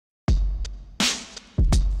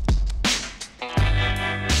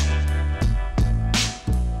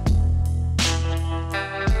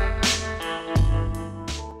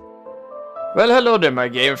Well, hello there my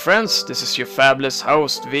game friends, this is your fabulous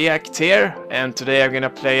host Viact here, and today I'm gonna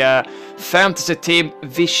play a fantasy-themed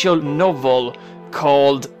visual novel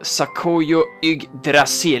called Sekaiju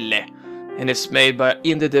Yggdrasil, and it's made by an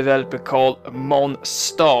indie developer called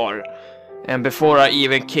Monstar. And before I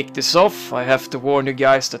even kick this off, I have to warn you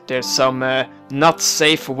guys that there's some not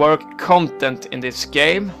safe for work content in this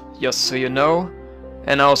game, just so you know.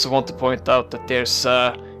 And I also want to point out that there's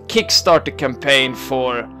a Kickstarter campaign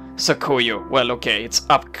for Sekaiju. Well, okay, it's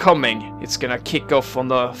upcoming. It's gonna kick off on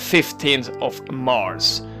the 15th of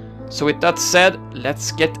March. So with that said,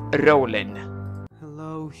 let's get rolling.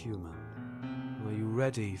 Hello, human. Are you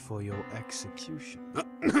ready for your execution?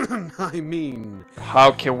 I mean...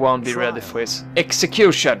 How can one be ready trial. for his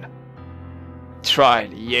execution?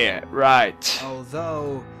 Trial, yeah, right.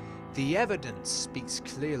 Although, the evidence speaks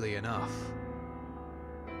clearly enough.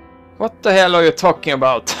 What the hell are you talking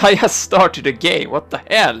about? I just started the game, what the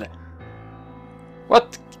hell?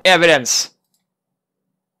 What evidence?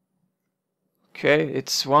 Okay,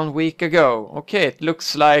 it's 1 week ago. Okay, it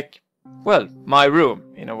looks like, well, my room,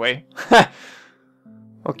 in a way.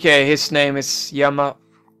 Okay, his name is Yamakasi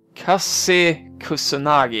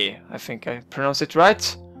Kusanagi. I think I pronounced it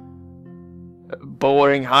right. A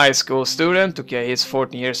boring high school student. Okay, he's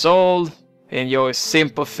 14 years old. He enjoys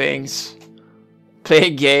simple things.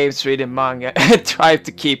 Play games, reading manga, and try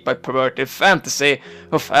to keep my perverted fantasy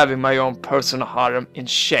of having my own personal harem in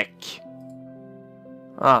check.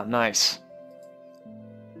 Ah, nice.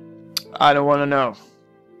 I don't wanna know.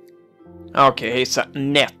 Okay, he's a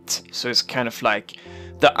net, so it's kind of like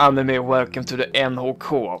the anime Welcome to the N-Hole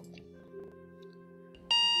Co-op.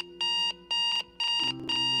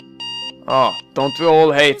 Oh, don't we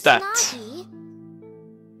all hate that?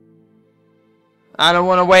 I don't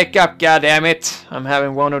want to wake up, goddammit. I'm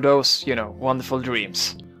having one of those, you know, wonderful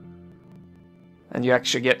dreams. And you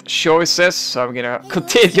actually get choices, so I'm gonna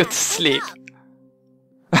continue to sleep.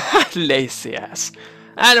 Lazy ass.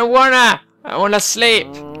 I wanna sleep.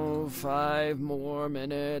 Oh, 5 more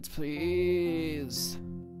minutes, please.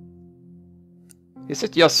 Is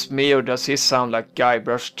it just me, or does he sound like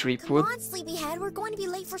Guybrush Threepwood? Come on, sleepyhead, we're going to be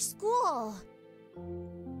late for school.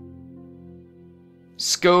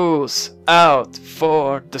 School's out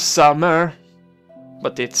for the summer.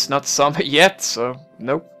 But it's not summer yet, so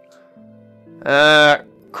nope.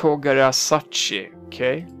 Kogarasachi,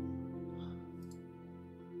 okay.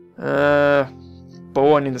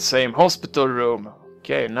 Born in the same hospital room.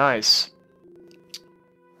 Okay, nice.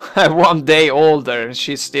 1 day older and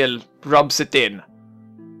she still rubs it in.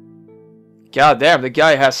 God damn, the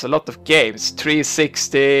guy has a lot of games.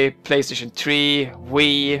 360, PlayStation 3,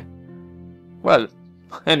 Wii. Well,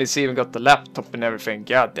 and he's even got the laptop and everything.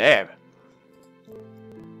 God damn.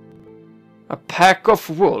 A pack of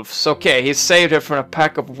wolves. Okay, he saved her from a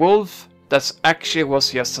pack of wolves. That actually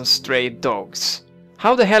was just some stray dogs.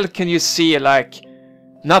 How the hell can you see, like,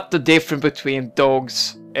 not the difference between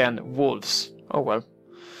dogs and wolves? Oh well.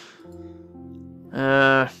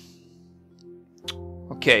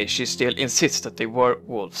 Okay, she still insists that they were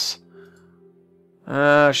wolves.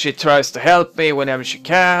 She tries to help me whenever she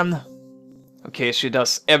can. Okay, she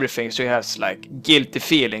does everything. She has like guilty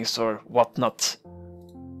feelings or whatnot.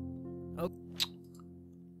 Oh.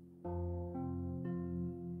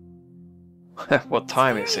 What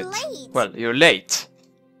time is it? Late. Well, you're late.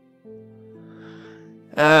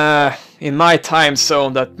 In my time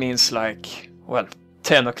zone that means like, well,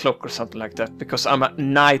 10 o'clock or something like that, because I'm a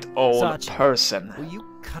night owl person. Will you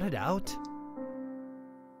cut it out?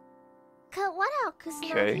 Cut what out,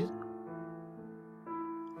 Kusanagi? Okay.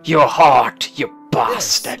 Your heart, you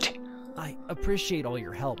bastard! I appreciate all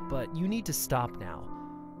your help, but you need to stop now.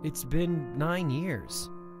 It's been 9 years.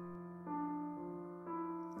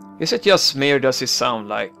 Is it just me, or does he sound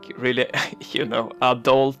like really, you know,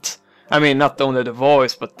 adult? I mean, not only the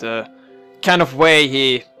voice, but the kind of way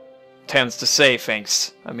he tends to say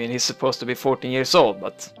things. I mean, he's supposed to be 14 years old,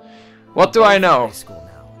 but what do I know? I'm in high school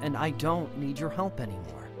now, and I don't need your help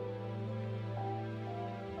anymore.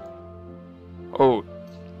 Oh,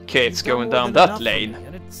 okay, it's You've done going more down than that enough for lane. me,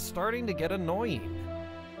 and it's starting to get annoying.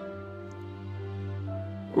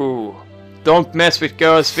 Ooh, don't mess with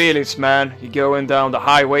girls' feelings, man. You're going down the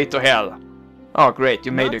highway to hell. Oh, great,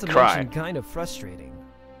 you made her cry. Not to mention kind of frustrating.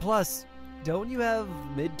 Plus, don't you have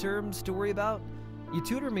midterms to worry about? You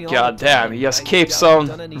tutor me all God the damn, time. he just I keeps haven't on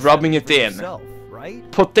done any rubbing studying it for in. yourself,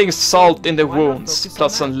 right? Putting salt in the Why not wounds, focus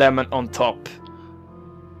plus on some that? lemon on top.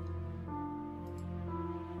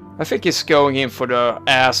 I think he's going in for the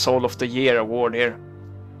Asshole of the Year award here.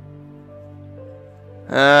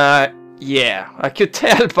 Yeah, I could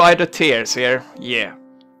tell by the tears here, yeah.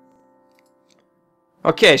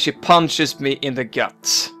 Okay, she punches me in the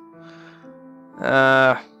guts.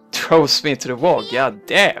 Throws me into the wall. God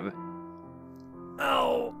damn.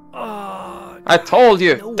 Oh, I told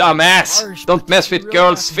you, no, dumbass. harsh, Don't but mess you with really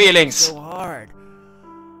girls' have to hit me feelings. So hard.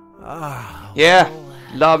 Yeah, Well,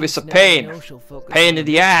 love is a now I pain. know she'll focus Pain on in her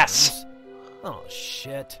the ass. midterms. Oh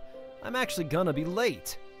shit. I'm actually gonna be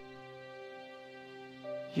late.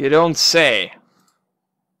 You don't say.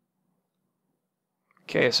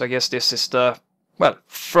 Okay, so I guess this is the, well,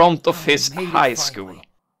 front of his I made it high finally. school.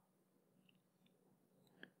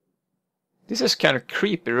 This is kind of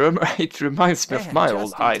creepy. It reminds me of my And old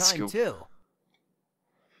just in high time, school. too.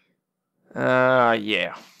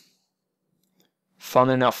 Yeah. Fun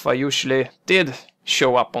enough, I usually did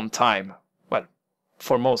show up on time. Well,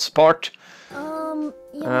 for most part. Yamakaze?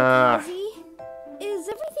 Is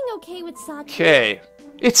everything okay with Sachi? Okay.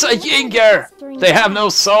 It's a Yinger! They have no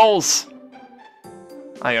souls!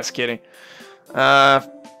 I'm just kidding.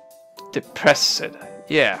 Depressed.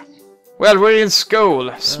 Yeah. Well, we're in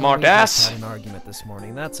school, smart We just ass. had an argument this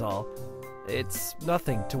morning, that's all. It's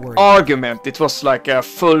nothing to worry Argument. It was like a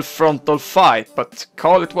full frontal fight, but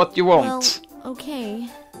call it what you want. Well, okay.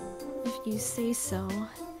 If you say so.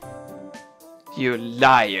 You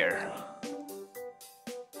liar.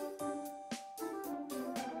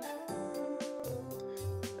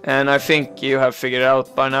 And I think you have figured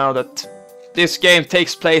out by now that this game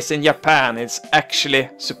takes place in Japan. It's actually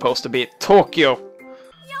supposed to be Tokyo.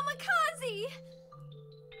 Yamakaze!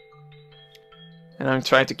 And I'm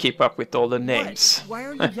trying to keep up with all the names. Why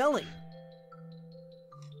are you yelling?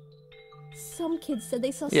 Some kids said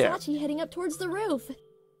they saw Yeah. Sachi heading up towards the roof.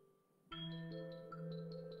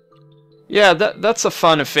 Yeah, that's a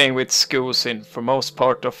funny thing with schools in for most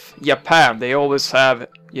part of Japan. They always have,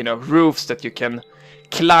 you know, roofs that you can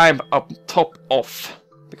climb up top of.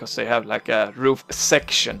 Because they have like a roof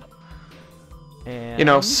section. And You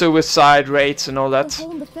know, suicide rates and all The that.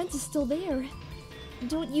 hole in the fence is still there.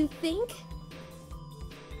 Don't you think?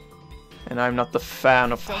 And I'm not a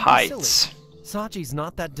fan of Don't be heights. Sachi's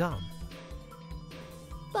not that dumb.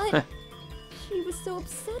 But she was so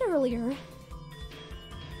upset earlier.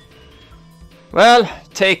 Well,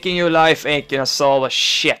 taking your life ain't gonna solve a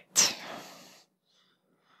shit.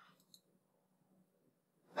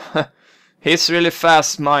 He's really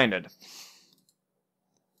fast-minded.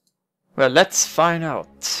 Well, let's find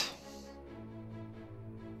out.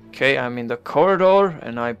 Okay, I'm in the corridor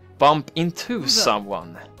and I bump into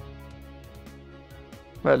someone.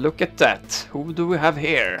 Well, look at that. Who do we have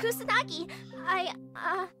here? Kusanagi,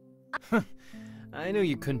 I knew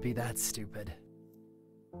you couldn't be that stupid.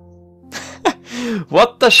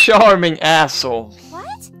 What a charming asshole.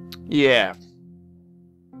 what? Yeah.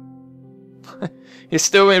 He's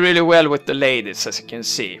doing really well with the ladies, as you can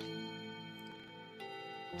see.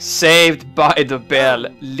 Saved by the bell,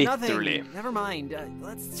 literally. Nothing. Never mind.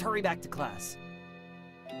 Let's hurry back to class.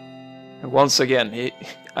 And once again,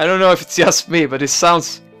 I don't know if it's just me, but it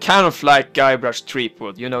sounds kind of like Guybrush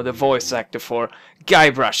Threepwood, you know, the voice actor for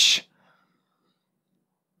Guybrush.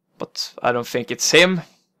 But I don't think it's him.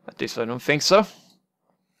 At least I don't think so.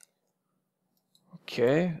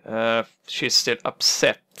 Okay, she's still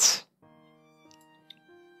upset.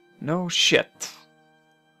 No shit.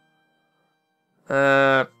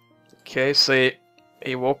 Okay, so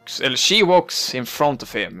she walks in front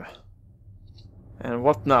of him. And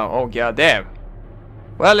what now? Oh goddamn.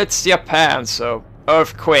 Well, it's Japan, so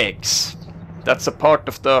earthquakes. That's a part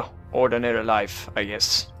of the ordinary life, I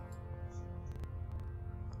guess.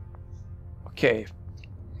 Okay.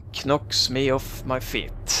 Knocks me off my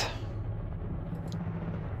feet.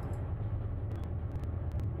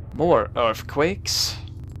 More earthquakes.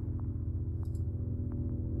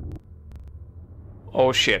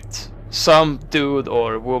 Oh shit. Some dude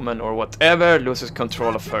or woman or whatever loses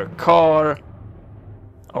control of her car.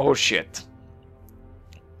 Oh shit.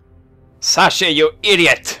 Sashi, you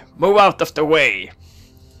idiot! Move out of the way!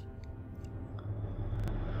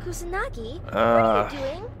 Kusanagi, what are you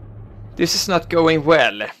doing? This is not going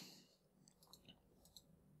well.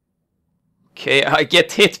 Okay, I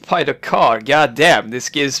get hit by the car. God damn, this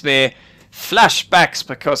gives me flashbacks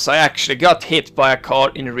because I actually got hit by a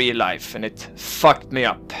car in real life and it fucked me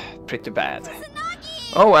up pretty bad.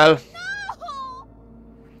 Kusanagi! Oh well. No!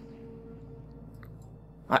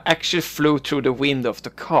 I actually flew through the window of the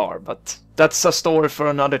car, but that's a story for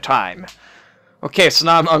another time. Okay, so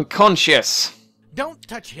now I'm unconscious. Don't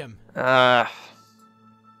touch him.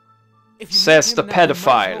 If you Says meet the him now, you might as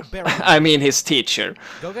well pedophile. bury him. I mean his teacher.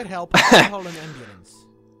 Go get help. I'll call an ambulance.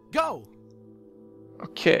 Go.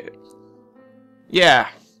 Okay. Yeah.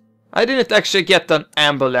 I didn't actually get an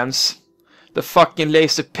ambulance. the fucking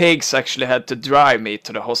lazy pigs actually had to drive me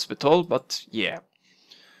to the hospital, but yeah.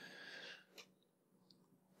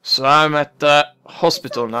 So I'm at the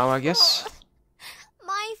hospital now, I guess.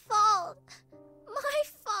 My fault. My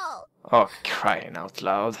fault. Oh, crying out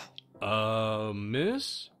loud.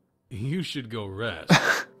 Miss? You should go rest.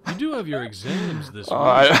 You do have your exams this week.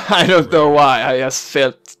 I don't know why, I just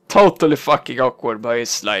felt totally fucking awkward, but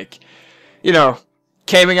it's like, you know,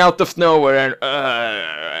 coming out of nowhere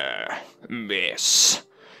and, miss,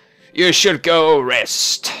 you should go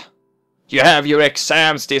rest. You have your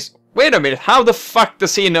exams this... Wait a minute, how the fuck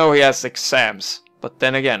does he know he has exams? But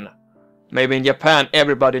then again, maybe in Japan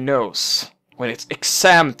everybody knows when it's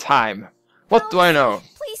exam time. What do I know?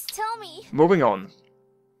 Please tell me. Moving on.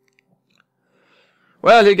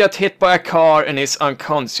 Well, he got hit by a car and is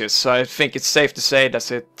unconscious, so I think it's safe to say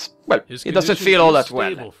that he doesn't feel all that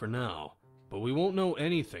well. Stable for now, but we won't know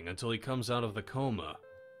anything until he comes out of the coma.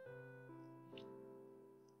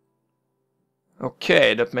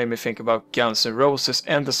 Okay, that made me think about Guns N' Roses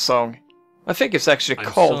and the song. I think it's actually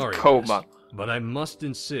called sorry, Coma. Miss, but I must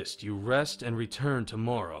insist you rest and return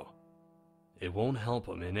tomorrow. It won't help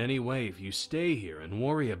him in any way if you stay here and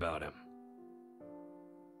worry about him.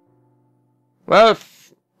 Well,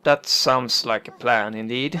 that sounds like a plan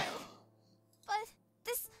indeed. But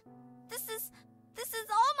this is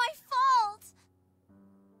all my fault.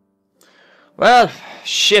 Well,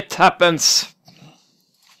 shit happens.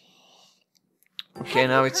 Okay,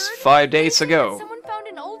 now it's 5 days ago. Someone found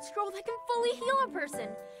an old scroll that can fully heal a person,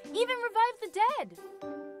 even revive the dead.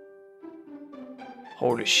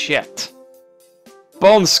 Holy shit.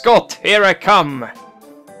 Bon Scott, here I come!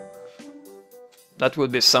 That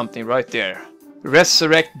would be something right there.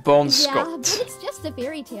 Resurrect Bon Yeah, Scott. but it's just a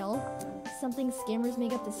fairy tale. Something scammers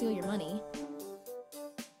make up to steal your money.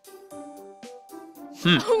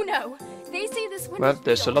 Oh no! They say this winter's Well,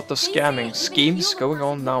 there's a field. lot of They say scamming even schemes heal a going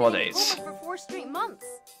on person nowadays. for 4 straight months.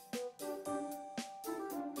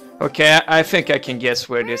 Okay, I think I can guess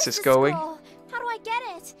where Where's this is the going. scroll? How do I get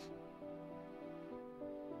it?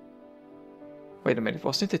 Wait a minute,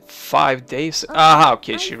 wasn't it 5 days? Aha,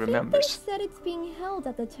 okay, she I remembers. think they said it's being held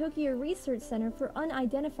at the Tokyo Research Center for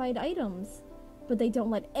unidentified items, but they don't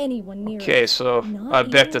let anyone near it. Okay, so Not I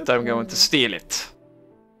bet even that I'm going to reporters. steal it.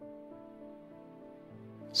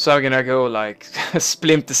 So I'm gonna go like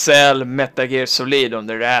Splinter Cell, Metal Gear Solid on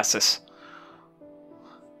their asses.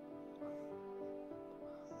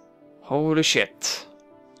 Holy shit.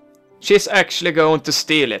 She's actually going to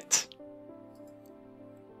steal it.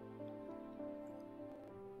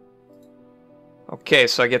 Okay,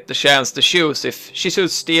 so I get the chance to choose if she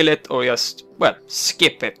should steal it or just, well,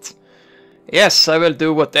 skip it. Yes, I will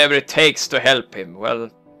do whatever it takes to help him. Well,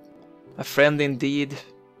 a friend indeed.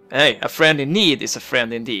 Hey, a friend in need is a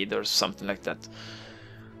friend indeed, or something like that.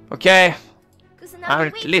 Okay, Kusanagi,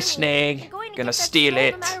 aren't wait for me. listening. I'm going to Gonna get that steal scroll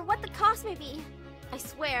it. No matter what the cost may be. I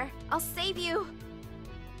swear, I'll save you.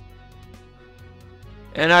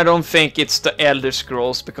 And I don't think it's the Elder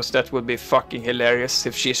Scrolls, because that would be fucking hilarious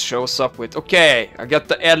if she shows up with, okay, I got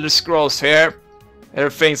the Elder Scrolls here.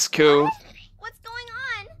 Everything's cool. What's going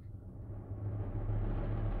on?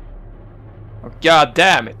 Oh, god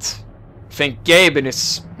damn it. I think Gaben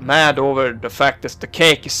is mad over the fact that the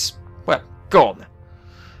cake is, well, gone.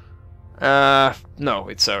 No,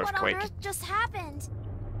 it's an What on earthquake. earth just happened?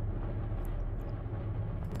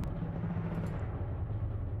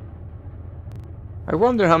 I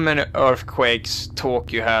wonder how many earthquakes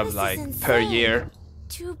talk you have, This is like, per insane. year.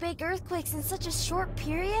 2 big earthquakes in such a short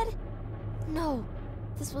period? No,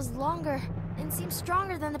 this was longer and seems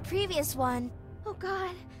stronger than the previous one. Oh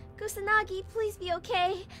god, Kusanagi, please be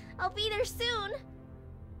okay. I'll be there soon.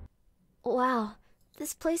 Wow,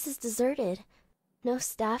 this place is deserted. No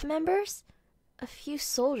staff members? A few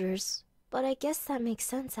soldiers, but I guess that makes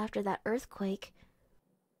sense after that earthquake.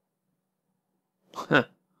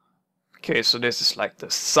 Okay, so this is like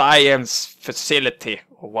the science facility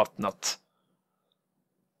or whatnot.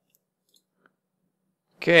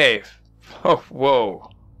 Okay. Oh,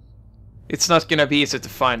 whoa. It's not gonna be easy to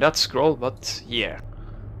find that scroll, but yeah.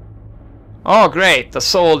 Oh, great. The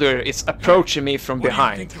soldier is approaching me from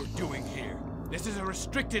behind. What do you think you're doing here? This is a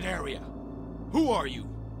restricted area. Who are you?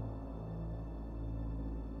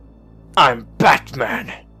 I'm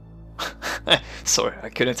Batman. Sorry, I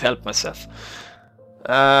couldn't help myself.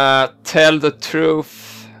 Tell the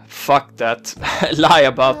truth. Fuck that. Lie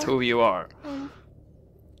about who you are.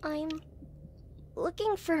 I'm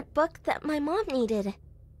looking for a book that my mom needed.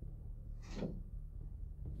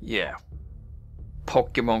 Yeah.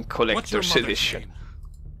 Pokemon What's your Collector's mother's Edition.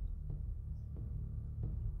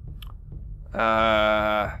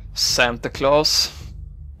 name? Santa Claus.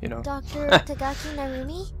 you know. Dr. Tagaki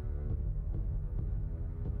Narumi?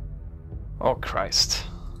 Oh, Christ.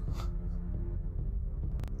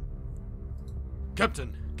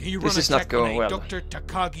 Captain, can you This run is a not check going on well. Dr.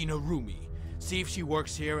 Takagi Narumi? See if she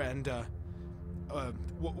works here and,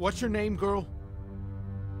 what's your name, girl?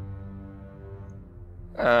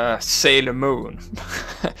 Sailor Moon.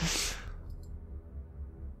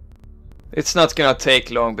 It's not gonna take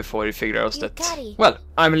long before you figure out that... Yukari. Well,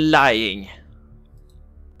 I'm lying.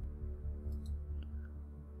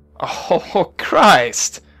 Oh,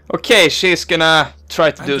 Christ! Okay, she's gonna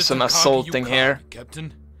try to do Enter some Takagi assaulting Yukari, here.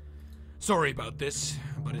 Captain. Sorry about this,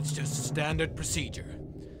 but it's just standard procedure.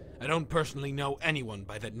 I don't personally know anyone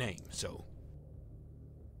by that name, so...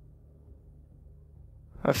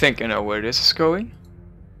 I think I know where this is going.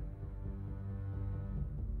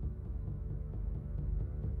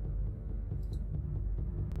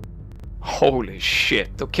 Holy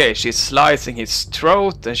shit. Okay, she's slicing his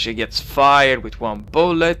throat and she gets fired with one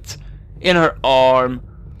bullet in her arm.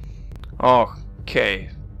 Okay.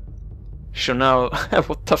 So now...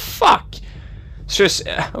 what the fuck? She's...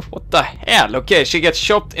 what the hell? Okay, she gets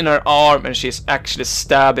shot in her arm and she's actually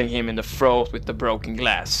stabbing him in the throat with the broken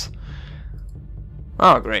glass.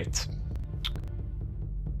 Oh, great.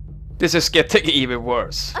 This is getting even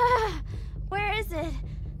worse. Where is it?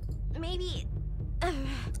 Maybe...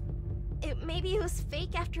 maybe it was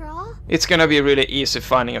fake after all? It's gonna be really easy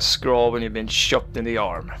finding a scroll when you've been shot in the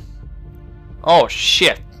arm. Oh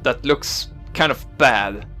shit, that looks kind of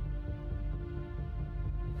bad.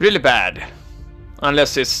 Really bad.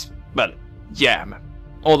 Unless it's, well, jam.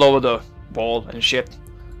 All over the wall and shit.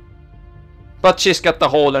 But she's got the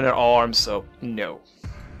hole in her arm, so no.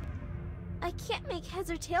 I can't make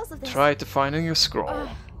heads or tails of this. Try to find a scroll.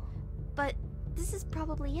 But this is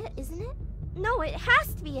probably it, isn't it? No, it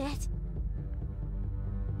has to be it.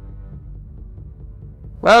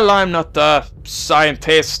 Well, I'm not a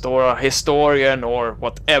scientist or a historian or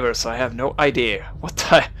whatever, so I have no idea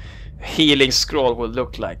what a healing scroll will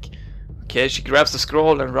look like. Okay, she grabs the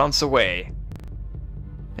scroll and runs away.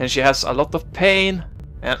 And she has a lot of pain.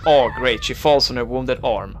 And oh great, she falls on her wounded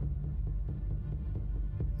arm.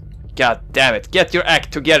 God damn it, get your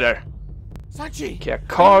act together. Sachi! Okay, a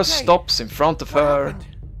car Okay. stops in front of What her.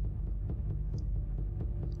 happened?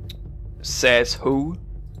 Says who?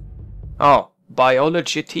 Oh,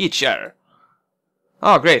 biology teacher.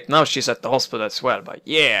 Oh great, now she's at the hospital as well, but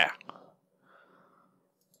yeah.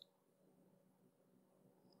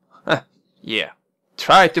 Yeah.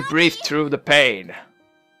 Try to breathe through the pain.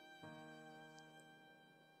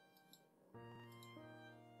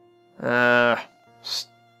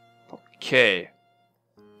 Okay.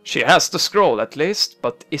 She has the scroll at least,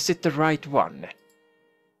 but is it the right one?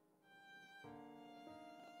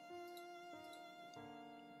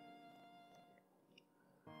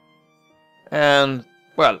 And,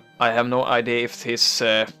 well, I have no idea if his,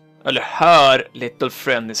 her little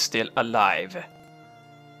friend is still alive.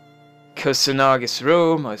 Kusunagi's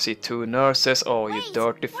room, I see 2 nurses. Oh, you Wait, dirty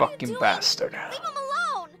what are you fucking doing? bastard. Leave him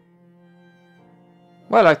alone!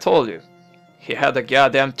 Well, I told you. He had a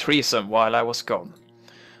goddamn threesome while I was gone.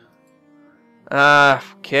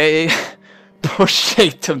 Okay.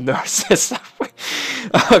 Pushing 2 nurses away.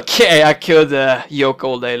 Okay, I could joke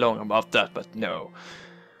all day long about that, but no.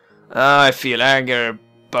 I feel anger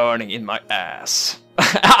burning in my ass.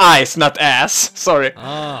 Eyes, not ass. Sorry.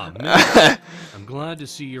 Ah, man. I'm glad to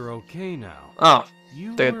see you're okay now. Oh,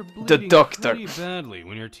 You the were bleeding doctor. pretty badly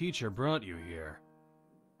when your teacher brought you here.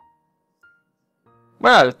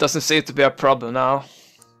 well, it doesn't seem to be a problem now.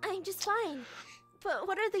 I'm just fine. But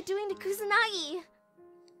what are they doing to Kusanagi?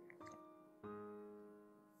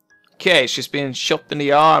 Okay, she's been shot in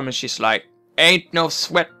the arm and she's like, ain't no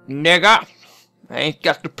sweat, nigga. I ain't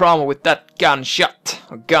got the problem with that gunshot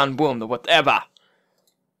or gun wound or whatever.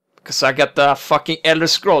 Because I got the fucking Elder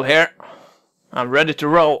Scroll here. I'm ready to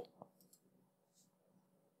roll.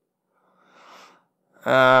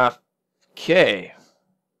 Okay.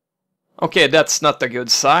 Okay, that's not a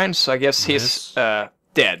good sign, so I guess he's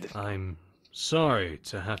dead. I'm sorry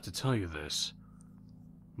to have to tell you this,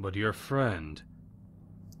 but your friend,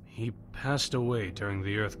 he passed away during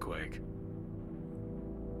the earthquake.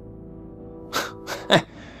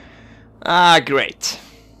 Ah, great.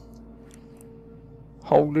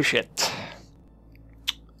 Holy shit.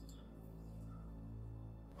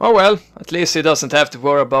 Oh well, at least he doesn't have to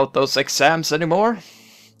worry about those exams anymore.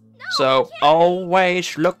 So,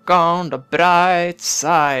 always look on the bright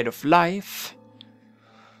side of life.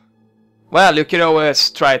 Well, you could always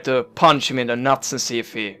try to punch him in the nuts and see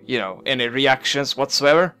if he, you know, any reactions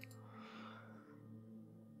whatsoever.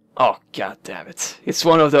 Oh, god damn it. It's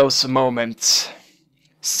one of those moments.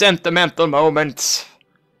 sentimental moments.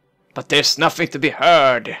 But there's nothing to be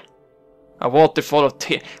heard. A waterfall of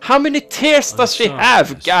tears. How many tears does she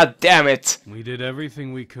have? God damn it. We did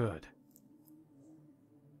everything we could.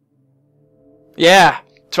 Yeah,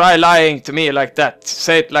 try lying to me like that.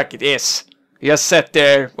 Say it like it is. You just sat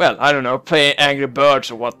there, well, I don't know, playing Angry Birds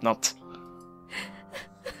or whatnot.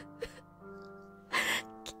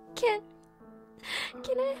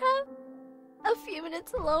 Can I have a few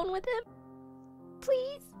minutes alone with him?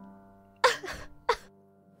 Please?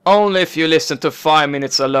 Only if you listen to 5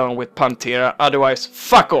 minutes alone with Pantera, otherwise,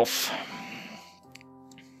 fuck off.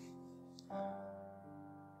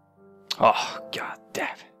 Oh, god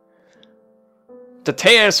damn. The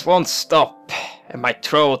tears won't stop, and my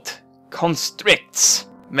throat constricts,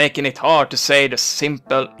 making it hard to say the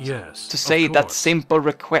simple... Yes, to say of that course. simple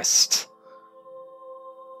request.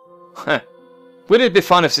 Huh. Would it be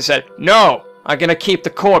fun if she said, no, I'm gonna keep the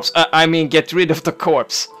corpse, I mean get rid of the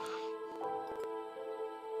corpse.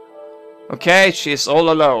 Okay, she's all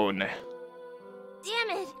alone. Damn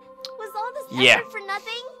it! Was all this Yeah. effort for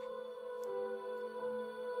nothing?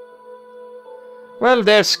 Well,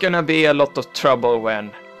 there's gonna be a lot of trouble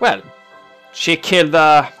when, well, she killed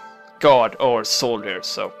a god or soldier,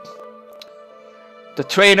 so... The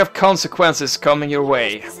train of consequences coming your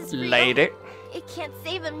way, This is real. lady. It can't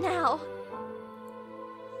save him now.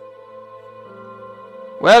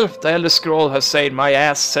 Well, the Elder Scroll has saved my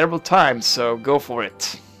ass several times, so go for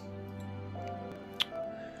it.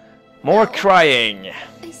 More No. crying.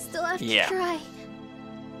 I still have Yeah. to try.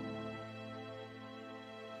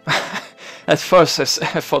 At first I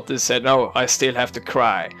thought they said, no, I still have to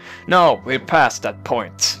cry. No, we're past that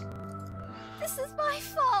point. This is my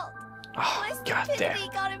fault. Oh, My goddamn. stupidity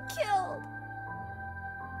got him killed.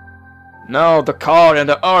 No, the car and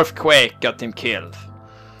the earthquake got him killed.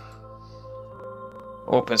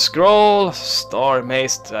 Open scroll, star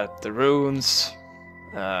amazed at the runes.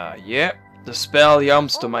 Yeah, the spell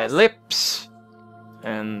jumps to my lips.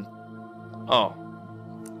 And... oh.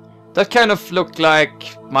 That kind of looked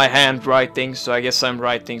like my handwriting, so I guess I'm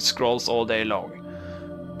writing scrolls all day long.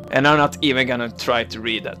 And I'm not even gonna try to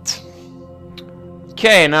read it.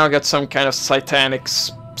 Okay, now I got some kind of satanic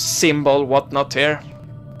symbol, whatnot here.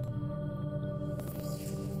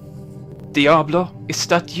 Diablo, is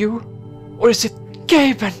that you? Or is it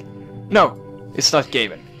Gaben? No, it's not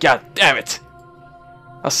Gaben. God damn it!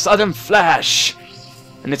 A sudden flash!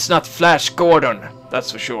 And it's not Flash Gordon,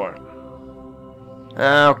 that's for sure.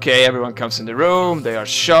 Okay, everyone comes in the room, they are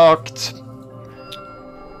shocked.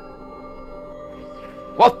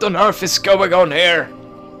 What on earth is going on here?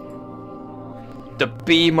 The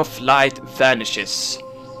beam of light vanishes,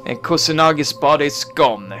 and Kusanagi's body is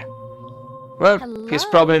gone. Well, he's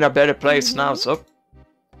Hello? probably in a better place now, so...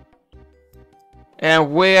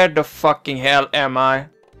 And where the fucking hell am I?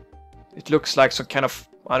 It looks like some kind of,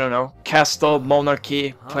 I don't know, castle,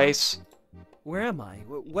 monarchy place. Where am I?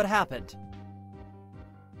 What happened?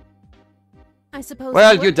 I suppose.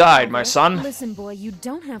 Well, it you worked, died, Father. my son. Listen, boy, you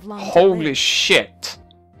don't have long to Holy live. shit.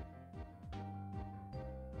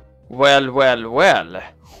 Well, well, well.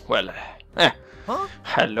 Well, Huh?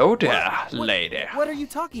 hello there, What- lady. What are you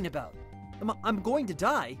talking about? I'm going to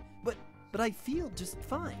die, but I feel just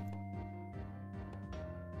fine.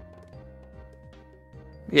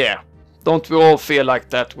 Yeah, don't we all feel like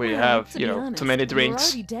that? We Well, have, to you be know, honest, too many You were drinks.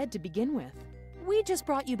 already dead to begin with. We just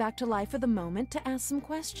brought you back to life for the moment to ask some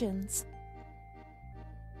questions.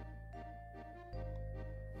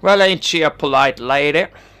 Well, ain't she a polite lady?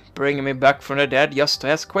 Bringing me back from the dead just to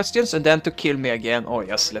ask questions and then to kill me again or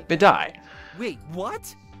just let me die. Wait,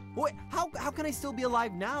 what? What? How can I still be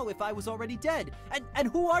alive now if I was already dead? And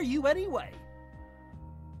who are you anyway?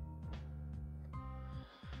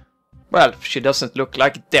 Well, she doesn't look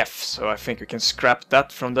like death, so I think we can scrap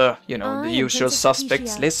that from the, you know, I the am usual Princess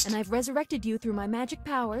suspects Acacia, list. And I've resurrected you through my magic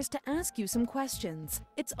powers to ask you some questions.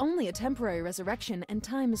 It's only a temporary resurrection, and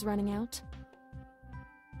time is running out.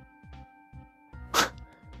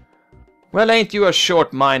 Well, ain't you a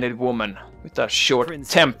short-minded woman with a short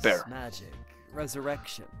Princess, temper? magic,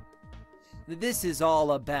 resurrection. This is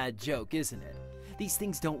all a bad joke, isn't it? These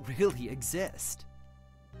things don't really exist.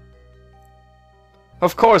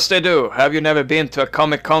 Of course they do. Have you never been to a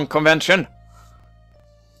Comic-Con convention?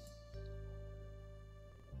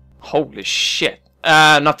 Holy shit.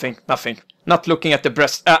 Nothing. Not looking at the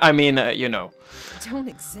breast. You know. Don't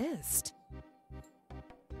exist.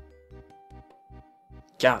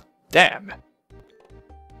 God damn.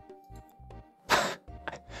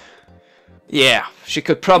 Yeah, she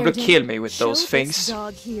could probably Erden, kill me with show those this things.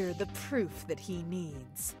 dog here the proof that he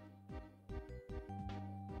needs.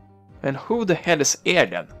 And who the hell is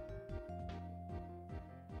Erden?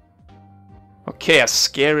 Okay, a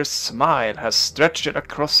scary smile has stretched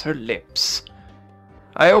across her lips.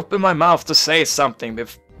 I open my mouth to say something,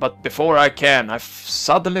 but before I can, I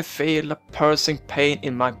suddenly feel a piercing pain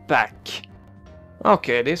in my back.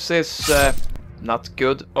 Okay, this is not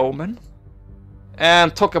good omen.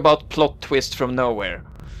 And talk about plot twist from nowhere.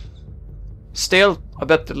 Still, a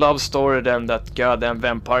better love story than that goddamn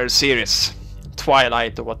vampire series.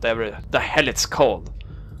 Twilight or whatever the hell it's called.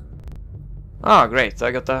 Ah, great,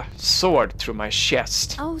 I got a sword through my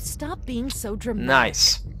chest. Oh, stop being so dramatic.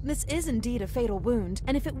 Nice. This is indeed a fatal wound,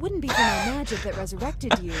 and if it wouldn't be for my magic that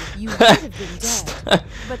resurrected you, you would have been dead.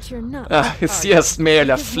 But you're not. It's just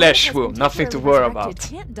merely a flesh wound, nothing to worry about.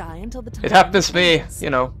 Can't die until the time It happens to me,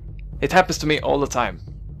 you know, it happens to me all the time.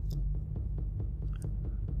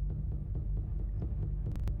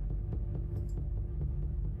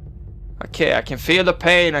 Okay, I can feel the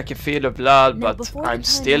pain, I can feel the blood, Now, but before the I'm time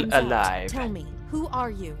still runs out, alive. Tell me, who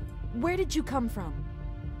are you? Where did you come from?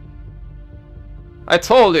 I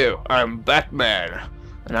told you, I'm Batman,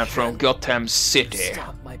 and I'm from Gotham City.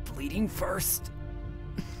 Stop my bleeding first.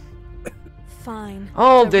 Fine.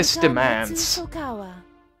 All this Dorito demands. Mitsukawa.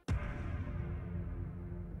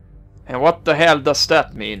 And what the hell does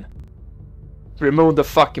that mean? Remove the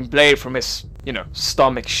fucking blade from his, you know,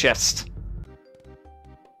 stomach chest.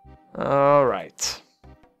 Alright.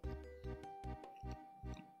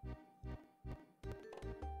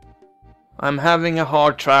 I'm having a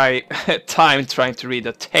hard time trying to read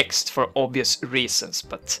the text for obvious reasons,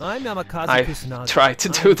 but I'm Yamakaze I Kusanagi. try to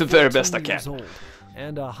do I'm the very best I 14 years can. old,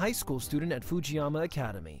 and a high school student at Fujiyama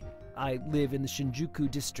Academy. I live in the Shinjuku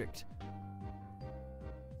district.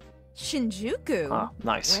 Shinjuku? Ah,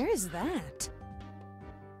 nice. Where is that?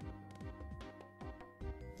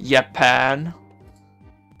 Japan.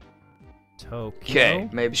 Tokyo. Okay,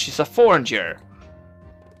 maybe she's a foreigner.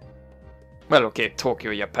 Well, okay,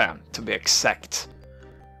 Tokyo, Japan, to be exact.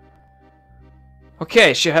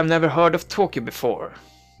 Okay, she have never heard of Tokyo before.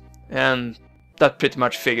 And that pretty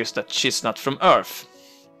much figures that she's not from Earth.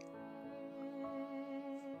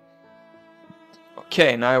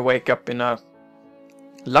 Okay, now I wake up in a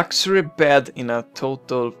luxury bed in a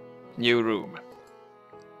total new room.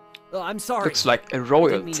 Oh, I'm sorry. Looks like a I didn't mean to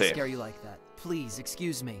royalty. scare you like that. Please,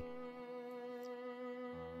 excuse me.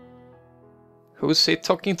 Who's he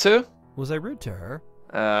talking to? Was I rude to her?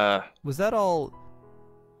 Was that all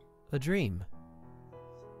a dream?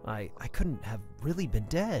 I couldn't have really been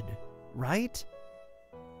dead, right?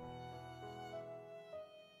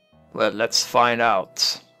 Well, let's find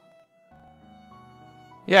out.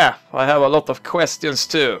 Yeah, I have a lot of questions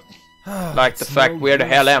too. Like the It's fact, no where the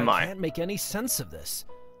use. hell am I? I can't make any sense of this.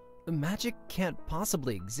 Magic can't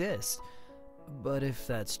possibly exist. But if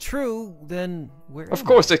that's true, then where Of am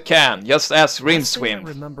course I? it can, just ask Last thing I Rinswim.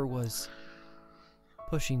 remember was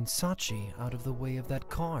pushing Sachi out of the way of that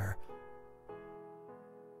car.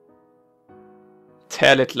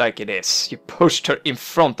 Tell it like it is. You pushed her in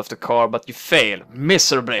front of the car, but you failed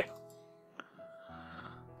miserably.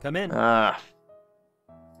 Come in. I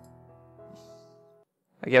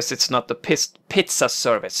guess it's not the pizza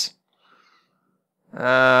service.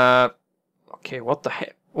 Okay, what the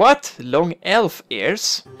heck? What? Long elf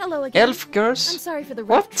ears? Hello again. Elf I'm girls? sorry for the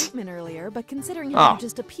rough What? treatment earlier, but considering how Ah. you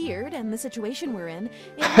just appeared and the situation we're in,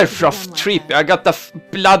 it had to be Rough done like treatment. that. I got the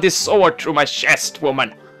bloody sword through my chest,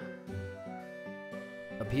 woman.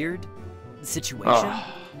 Appeared? The situation?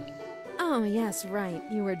 Oh, Oh, yes, right.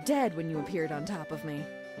 You were dead when you appeared on top of me.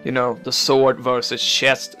 you know, the sword versus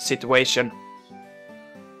chest situation.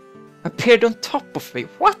 Appeared on top of me.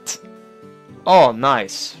 What? Oh,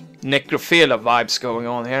 nice. Necrophilia vibes going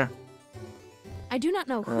on here. I do not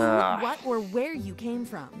know who, Ah. what, or where you came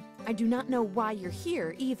from. I do not know why you're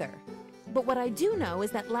here, either. But what I do know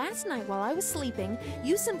is that last night while I was sleeping,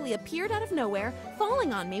 you simply appeared out of nowhere,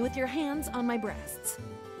 falling on me with your hands on my breasts.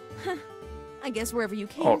 I guess wherever you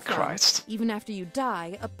came Oh, from, Christ. even after you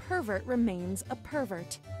die, a pervert remains a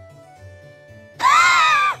pervert.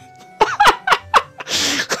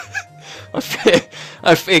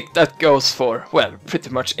 I think that goes for, well, pretty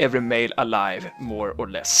much every male alive, more or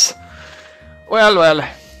less. Well,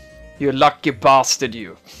 you lucky bastard,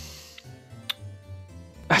 you.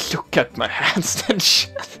 Look at my hands and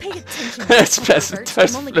shit. Pay attention, It's you pleasant.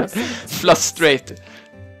 perverts. I'm only gonna say it. Frustrated.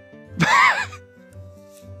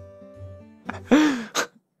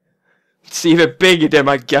 It's even bigger than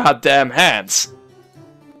my goddamn hands.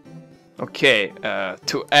 Okay,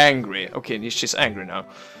 too angry. Okay, she's angry now.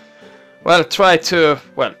 Well, try to,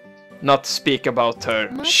 well, not speak about her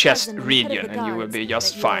My chest cousin, the head region of the and you will guards be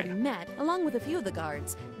just that you already fine. met, along with a few of the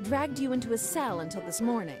guards, dragged you into a cell until this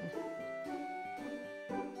morning.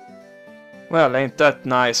 Well, ain't that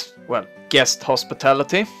nice? Well, guest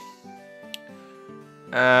hospitality.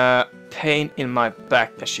 Pain in my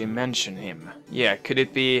back as she mentioned him. Yeah, could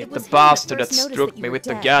it be the bastard that struck me with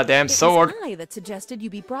the goddamn sword? It was I that suggested you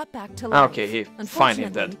be brought back to life. Okay, he find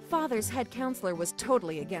him dead. Father's head counselor was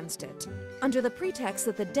totally against it, under the pretext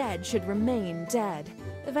that the dead should remain dead.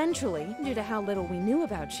 Eventually, due to how little we knew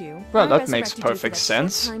about you, well, I that makes resurrected you for perfect that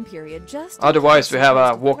short sense. time period just Otherwise, we have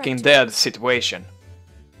a to Walking correct Dead situation.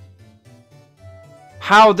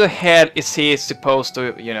 How the hell is he supposed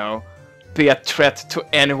to, you know, be a threat to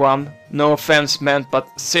anyone? No offense meant, but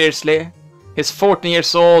seriously? He's 14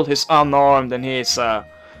 years old, he's unarmed, and he's So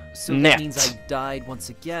net. that means I died once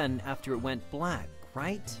again after it went black,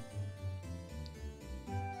 right?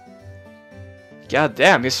 God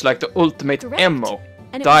damn, he's like the ultimate Correct. ammo.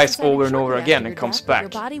 And it Dies was decided over and shortly over after again your and comes death that Your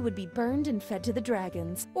back. body would be burned and fed to the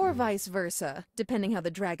dragons, or vice versa, depending how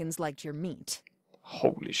the dragons liked your meat.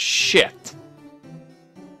 Holy shit.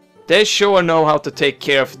 They sure know how to take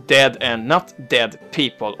care of dead and not dead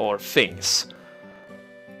people or things.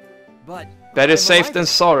 But Better I'm safe alive. than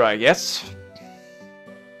sorry, I guess.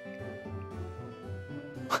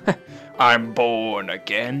 I'm born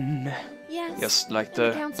again. Yes. Just like in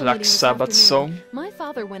the council Black meeting this Sabbath afternoon, song. My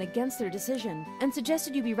father went against their decision and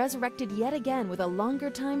suggested you be resurrected yet again with a longer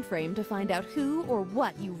time frame to find out who or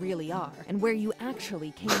what you really are and where you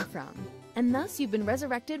actually came from. And thus you've been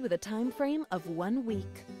resurrected with a time frame of 1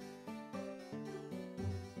 week.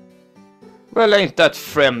 Well, ain't that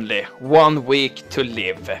friendly? 1 week to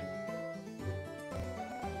live.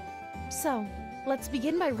 So, let's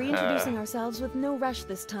begin by reintroducing ourselves with no rush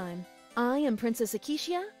this time. I am Princess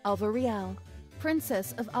Acacia Alvariel,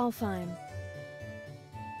 Princess of Alfheim.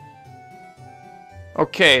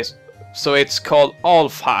 Okay, so it's called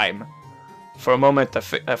Alfheim. For a moment I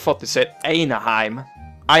thought it said Einaheim.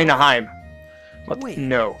 Einaheim. But Wait.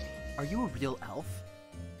 no. Are you a real elf?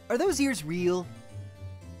 Are those ears real?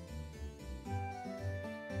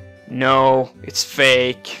 No, it's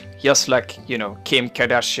fake. Just like, you know, Kim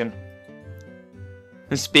Kardashian.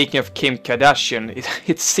 And speaking of Kim Kardashian,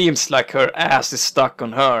 it seems like her ass is stuck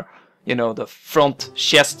on her. You know, the front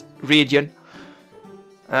chest region.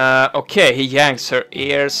 Okay, he yanks her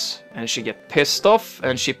ears and she gets pissed off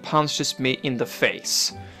and she punches me in the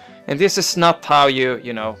face. And this is not how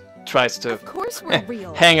you know, tries to Of course we're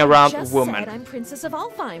real. hang I around a just woman. said I'm Princess of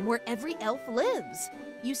Alfheim, where every elf lives.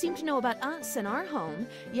 You seem to know about us and our home,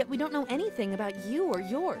 yet we don't know anything about you or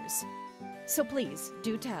yours. So please,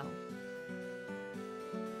 do tell.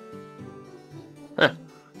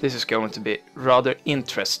 This is going to be rather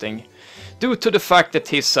interesting. Due to the fact that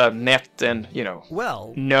he's a net and, you know,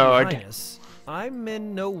 Well, nerd. Your Highness, I'm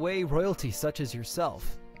in no way royalty such as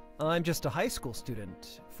yourself. I'm just a high school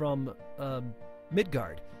student from,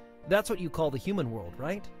 Midgard. That's what you call the human world,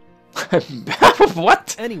 right?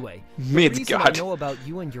 What? Anyway, the reason I Midgard. know about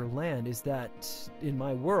you and your land is that, in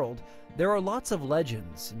my world, there are lots of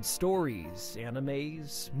legends and stories,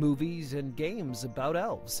 animes, movies, and games about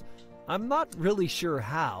elves. I'm not really sure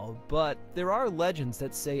how, but there are legends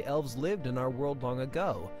that say elves lived in our world long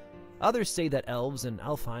ago. Others say that elves and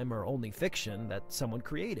Alfheim are only fiction that someone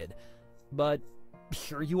created. But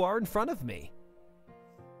here you are in front of me.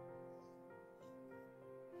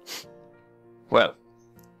 Well,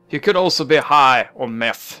 you could also be high or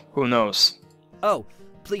meth, who knows? Oh,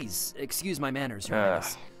 please, excuse my manners, Your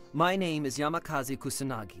Highness. My name is Yamakaze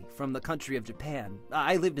Kusanagi, from the country of Japan.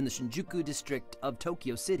 I lived in the Shinjuku district of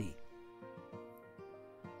Tokyo City.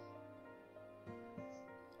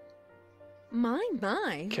 My,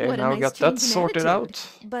 Okay, what a now we nice got change that in sorted attitude.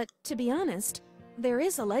 out. But to be honest, there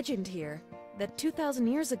is a legend here that 2,000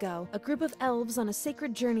 years ago, a group of elves on a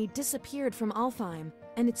sacred journey disappeared from Alfheim,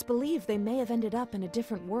 and it's believed they may have ended up in a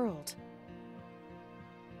different world.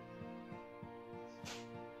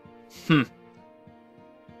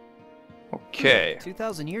 Okay.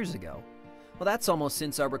 2,000 years ago? Well, that's almost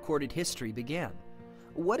since our recorded history began.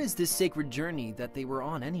 What is this sacred journey that they were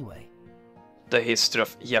on anyway? The history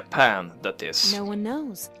of Japan, that is. No one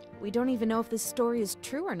knows. We don't even know if this story is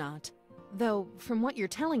true or not. Though, from what you're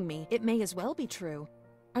telling me, it may as well be true.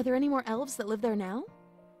 Are there any more elves that live there now?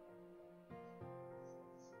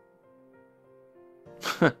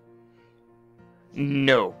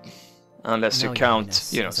 No. Unless No, you Your count,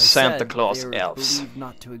 Highness. you know, As I Santa said, Claus they're elves. believed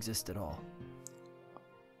not to exist at all.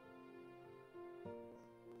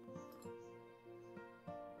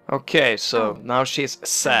 Okay, so Oh, now she's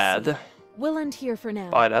sad We'll end here for now.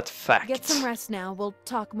 by that fact. Get some rest now. We'll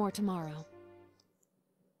talk more tomorrow.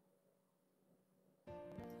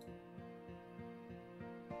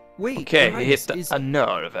 Wait, Okay, Your he Highness, hit a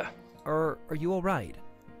nerve. Are you all right?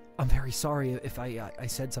 I'm very sorry if I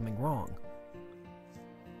said something wrong.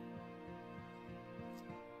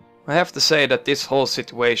 I have to say that this whole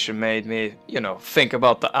situation made me, you know, think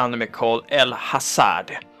about the anime called El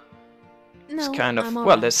Hazard. No, It's kind of, I'm all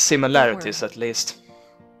well, right. there's similarities at least.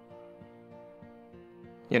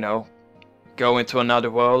 You know, go into another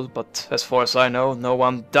world, but as far as I know, no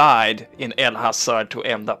one died in El Hazard to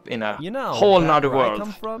end up in a You know, whole back nother where I world.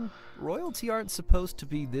 come from, royalty aren't supposed to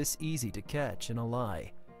be this easy to catch in a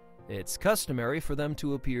lie. It's customary for them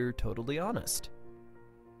to appear totally honest.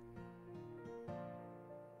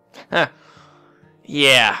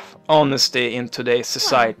 Yeah, honesty in today's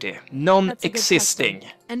society. That's a good Non-existing.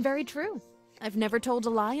 custom, and very true. I've never told a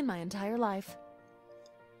lie in my entire life.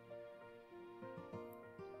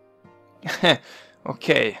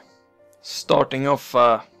 Okay, starting off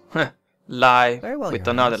lie Very well, with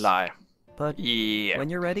Your another Highness. lie. But Yeah. when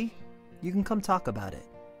you're ready, you can come talk about it.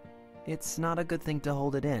 It's not a good thing to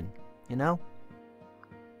hold it in, you know?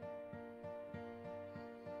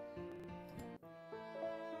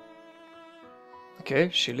 Okay,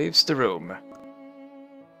 she leaves the room.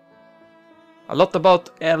 A lot about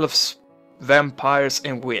elves, vampires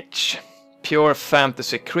and witch. Pure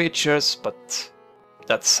fantasy creatures, but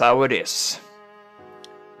that's how it is.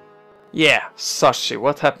 Yeah, Sashi,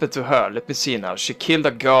 what happened to her? Let me see now. She killed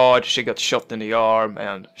a guard, she got shot in the arm,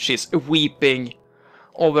 and she's weeping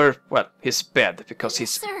over, well, his bed because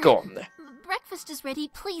he's Sir, gone. Breakfast is ready.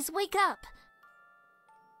 Please wake up.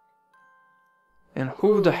 And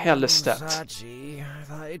who the hell is that? Sachi, I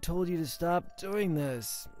thought I told you to stop doing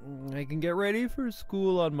this. I can get ready for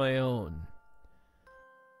school on my own.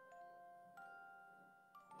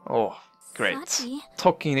 Oh, great. Sachi?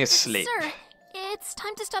 Talking in his sleep. Sir, it's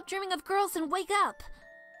time to stop dreaming of girls and wake up.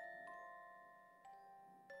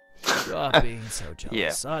 Stop being so jealous, Yeah.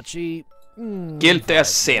 Sachi. Guilty as 5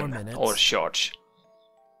 sin, more minutes. or charge.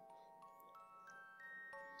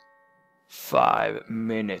 5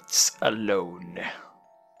 minutes alone.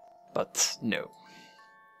 But no.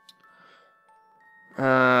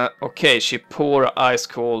 Okay, she poured ice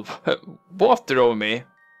cold water on me.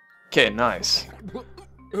 Okay, nice.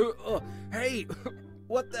 Hey,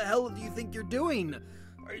 what the hell do you think you're doing?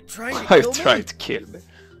 Are you trying to I've kill me? tried to kill me.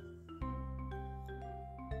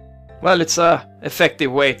 Well, it's a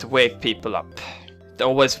effective way to wake people up. It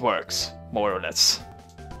always works, more or less.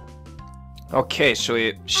 Okay,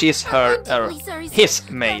 so she's her, I'm deeply sorry, sir. his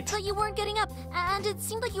maid. But you weren't getting up, and it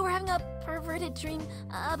seemed like you were having a perverted dream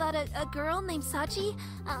about a girl named Sachi.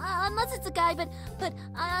 Unless it's a guy, but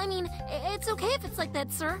I mean, it's okay if it's like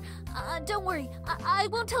that, sir. Don't worry, I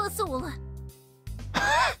won't tell a soul.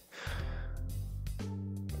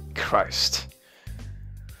 Christ.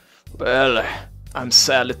 Well, I'm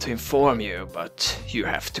sadly to inform you, but you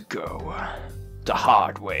have to go the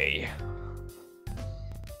hard way.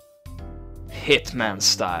 Hitman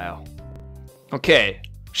style. Okay,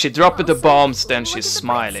 she dropped the Also, bombs, then look she's at the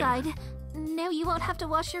bright smiling. side. Now you won't have to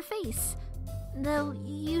wash your face. Though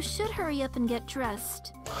you should hurry up and get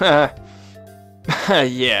dressed.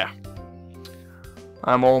 Yeah.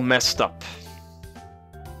 I'm all messed up.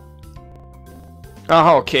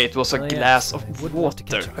 Oh, okay, it was a Oh, yes, glass I of wouldn't want to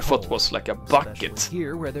water. catch a I thought it cold, was like a especially bucket.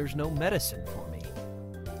 here where there's no medicine for me.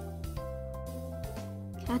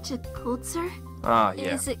 Catch a cold, sir? Ah,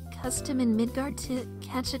 yeah. Is it custom in Midgard to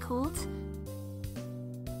catch a cold?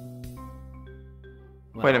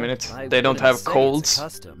 Wait a minute, I they don't wouldn't have say it's a colds?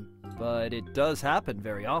 custom, but it does happen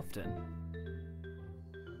very often.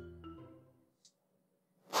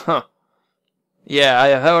 Huh. Yeah,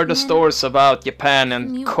 I heard the Then stories about Japan and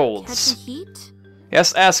Can you colds. catch a heat?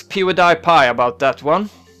 Yes, ask PewDiePie about that one.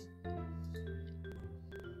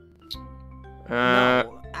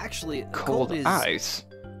 No, actually, a Cold is... ice.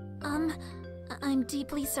 I'm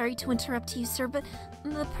deeply sorry to interrupt you, sir, but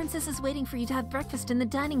the princess is waiting for you to have breakfast in the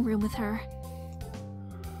dining room with her.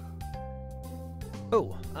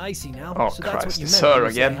 Oh, I see now. Oh, so that's what Christ, you it's meant when her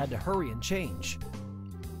you said I again. had to hurry and change.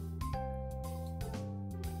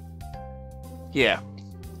 Yeah.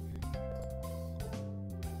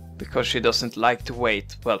 Because she doesn't like to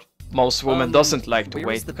wait. Well, most women doesn't like to where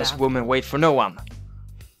wait is the because bathroom? women wait for no one.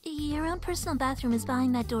 Your own personal bathroom is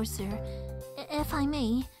behind that door, sir. If I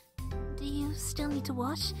may, do you still need to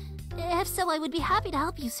wash? If so, I would be happy to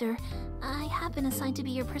help you, sir. I have been assigned to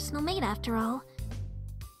be your personal maid after all.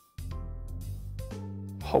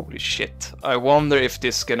 Holy shit. I wonder if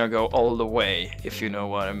this is gonna go all the way, if you know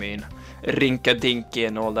what I mean. Rinka dinky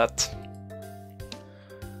and all that.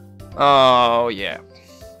 Oh, yeah.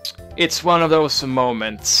 It's one of those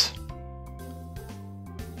moments.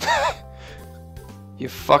 You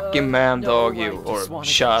fucking man no, dog, I you, just or wanted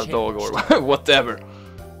to child dog, change. or whatever.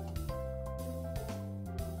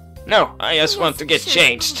 No, I just Yes, want to get sure.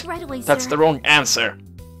 changed. Right away, That's sir. the wrong answer.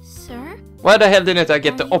 Sir? Why the hell didn't I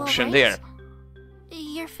get the Are you option all there? right?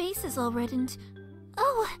 Your face is all reddened.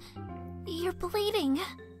 Oh, you're bleeding.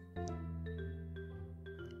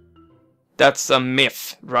 That's a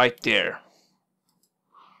myth right there.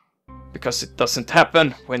 Because it doesn't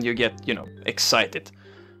happen when you get, you know, excited.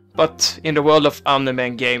 But in the world of anime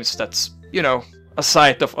and games, that's, you know, a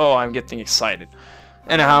sight of, oh, I'm getting excited.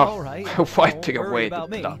 Anyhow, All right, wiping don't away worry the about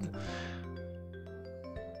me. blood.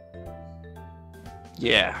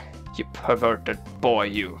 Yeah, you perverted boy,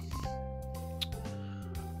 you.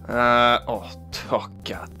 Oh,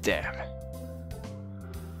 god damn.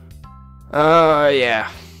 Yeah.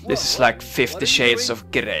 This is like 50 Shades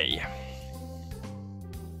of Grey.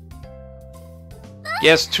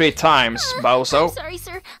 Yes, 3 times, Bozo. I'm sorry,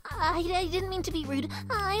 sir. I didn't mean to be rude.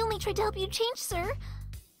 I only tried to help you change, sir.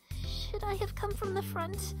 Should I have come from the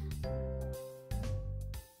front?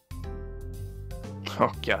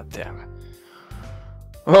 Oh, god damn it.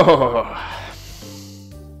 Oh.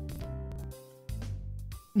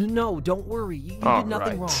 No, don't worry. You All did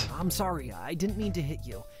nothing right. wrong. I'm sorry. I didn't mean to hit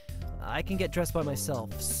you. I can get dressed by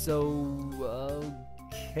myself. So,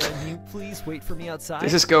 can you please wait for me outside?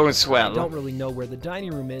 This is going I swell. don't really know where the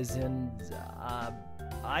dining room is, and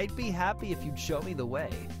I'd be happy if you'd show me the way.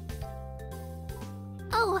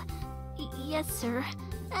 Oh, yes, sir.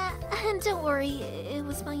 And don't worry, it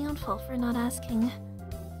was my own fault for not asking.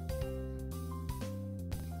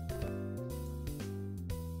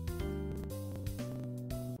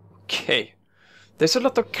 Okay. There's a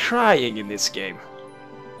lot of crying in this game.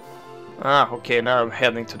 Ah, okay, now I'm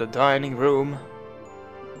heading to the dining room.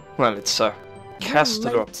 Well, it's a castle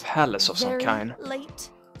or late. palace of some Very kind. late.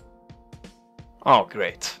 Oh,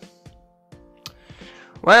 great.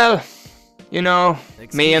 Well, you know,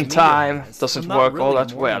 Excuse me and time Highness. doesn't I'm not work really all a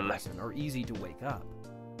that morning well. person or easy to wake up.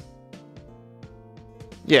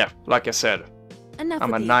 Yeah, like I said, Enough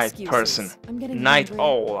I'm a with the night excuses. person. I'm getting Night hungry.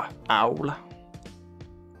 owl. Owl.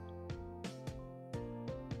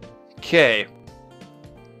 Okay,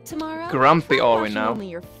 Tomorrow, Grumpy try are we washing now? only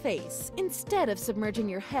your face instead of submerging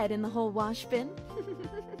your head in the whole wash bin.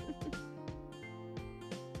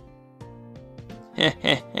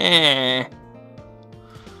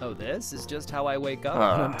 Oh, this is just how I wake up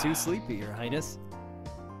when I'm too sleepy, Your Highness.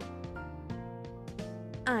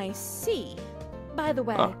 I see. By the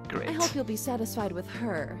way, Oh, great. I hope you'll be satisfied with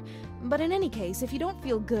her. But in any case, if you don't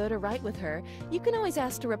feel good or right with her, you can always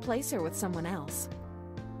ask to replace her with someone else.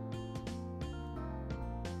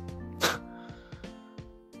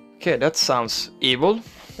 Okay, that sounds evil.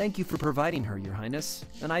 Thank you for providing her, Your Highness,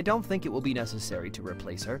 and I don't think it will be necessary to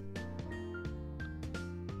replace her.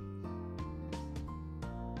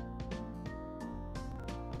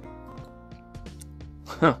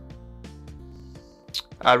 Huh.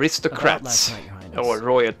 About Aristocrats last night, Your Highness. or I'm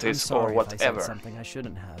royalties sorry or if I said whatever. something I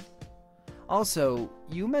shouldn't have. Also,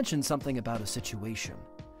 you mentioned something about a situation.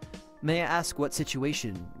 May I ask what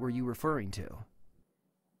situation were you referring to?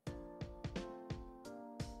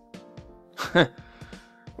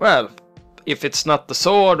 Well, if it's not the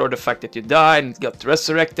sword or the fact that you died and got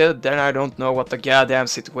resurrected, then I don't know what the goddamn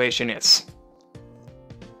situation is.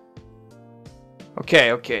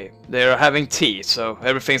 Okay, they're having tea, so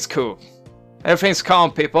everything's cool. Everything's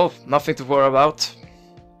calm, people. Nothing to worry about.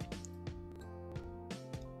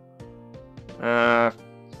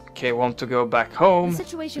 Okay, want to go back home The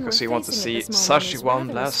situation because we're you want to facing see at this moment is Sashi-wan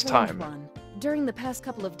rather a last strange time. one. During the past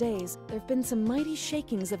couple of days, there have been some mighty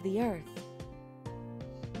shakings of the earth.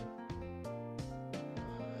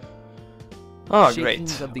 Oh,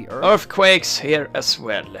 Shakings great. of the earth? Earthquakes here as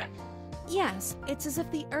well. Yes, it's as if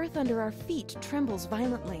the earth under our feet trembles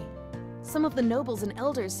violently. Some of the nobles and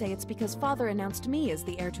elders say it's because Father announced me as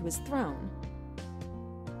the heir to his throne.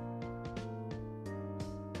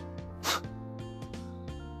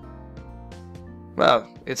 Well,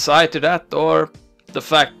 it's either that or the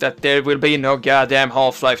fact that there will be no goddamn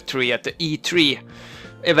Half-Life 3 at the E3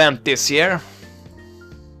 event this year.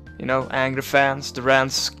 You know, angry fans, the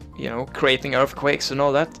rants, you know, creating earthquakes and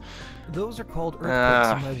all that. Those are called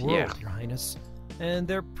earthquakes in my world, yeah. Your Highness. And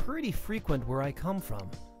they're pretty frequent where I come from.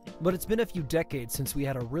 But it's been a few decades since we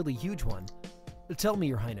had a really huge one. Tell me,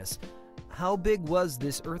 Your Highness, how big was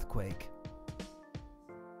this earthquake?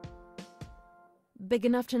 Big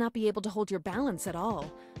enough to not be able to hold your balance at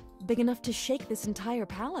all. Big enough to shake this entire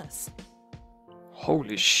palace.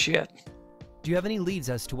 Holy shit. Do you have any leads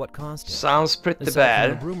as to what caused it? Sounds pretty Aside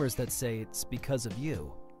from bad. the rumors that say it's because of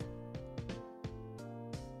you.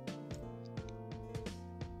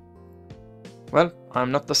 Well,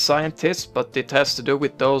 I'm not a scientist, but it has to do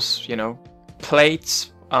with those, you know,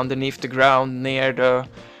 plates underneath the ground near the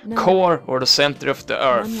No, core or the center of the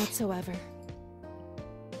none earth. whatsoever.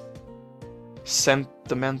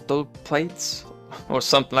 sentimental plates or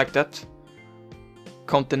something like that.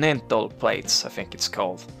 Continental plates, I think it's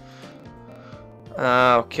called.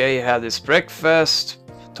 Okay, you had this breakfast,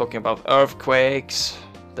 talking about earthquakes.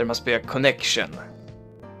 There must be a connection.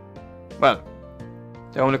 Well,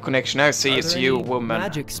 the only connection I see is you, woman,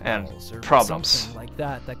 magic and spells or problems. something like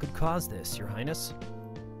that could cause this, Your Highness?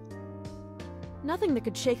 Nothing that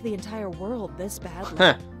could shake the entire world this badly.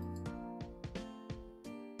 Huh.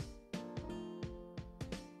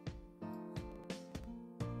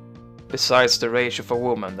 Besides the rage of a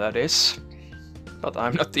woman, that is. But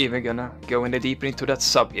I'm not even gonna go any deeper into that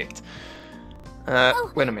subject.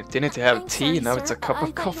 Wait a minute, didn't you have I'm tea? sorry, Now sir, it's a but cup I of thought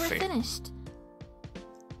you coffee. were finished.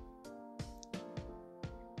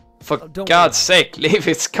 For Oh, don't God's worry. sake, leave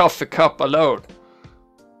its coffee cup alone.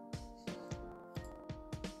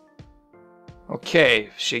 Okay,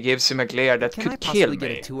 she gives him a glare that Can I could possibly kill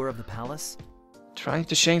get me. a tour of the palace? Trying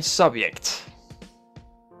to change subject.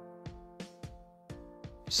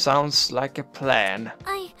 Sounds like a plan.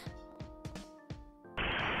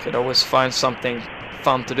 Could always find something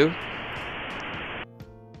fun to do.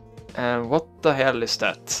 And what the hell is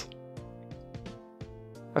that?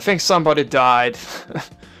 I think somebody died.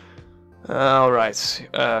 Alright,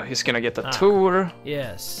 he's gonna get a tour.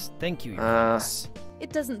 Yes, thank you, Your Highness.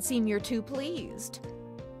 It doesn't seem you're too pleased.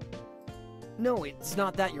 No, it's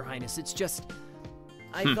not that, Your Highness. It's just...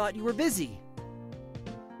 I thought you were busy.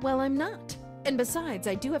 Well, I'm not. And besides,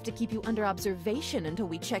 I do have to keep you under observation until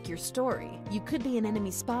we check your story. You could be an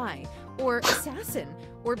enemy spy, or assassin,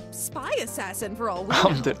 or spy assassin for all we know.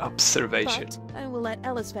 Under observation. But I will let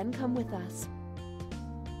Ellisven come with us.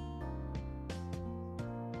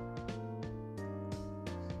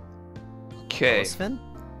 Okay, Sven?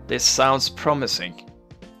 this sounds promising.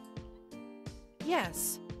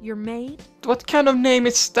 Yes, your maid? What kind of name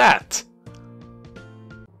is that?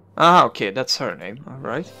 Ah, okay, that's her name,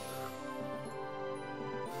 alright.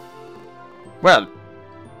 Well,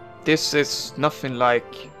 this is nothing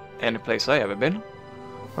like any place I ever been.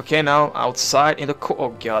 Okay, now outside in the oh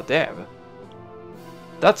god damn.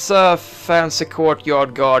 That's a fancy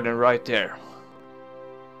courtyard garden right there.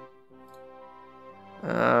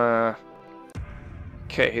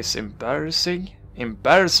 Okay, his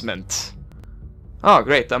embarrassment. Oh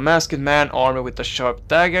great, a masked man armed with a sharp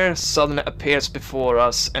dagger suddenly appears before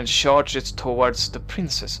us and charges towards the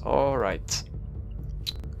princess. Alright.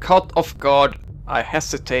 Caught off guard, I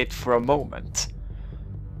hesitate for a moment.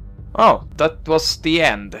 Oh, that was the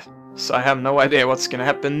end. So I have no idea what's gonna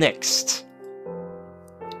happen next.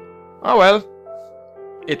 Oh well.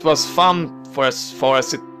 It was fun for as far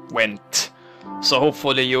as it went. So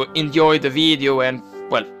hopefully you enjoyed the video and,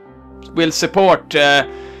 well, will support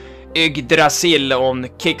Yggdrasil on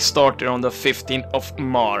Kickstarter on the 15th of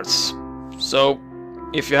March. So,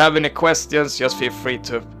 if you have any questions, just feel free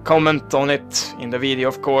to comment on it in the video,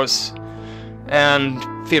 of course. And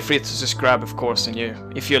feel free to subscribe, of course,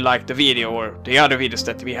 if you like the video or the other videos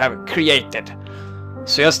that we have created.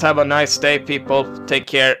 So just have a nice day, people. Take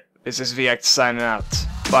care. This is Viact signing out.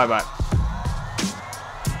 Bye bye.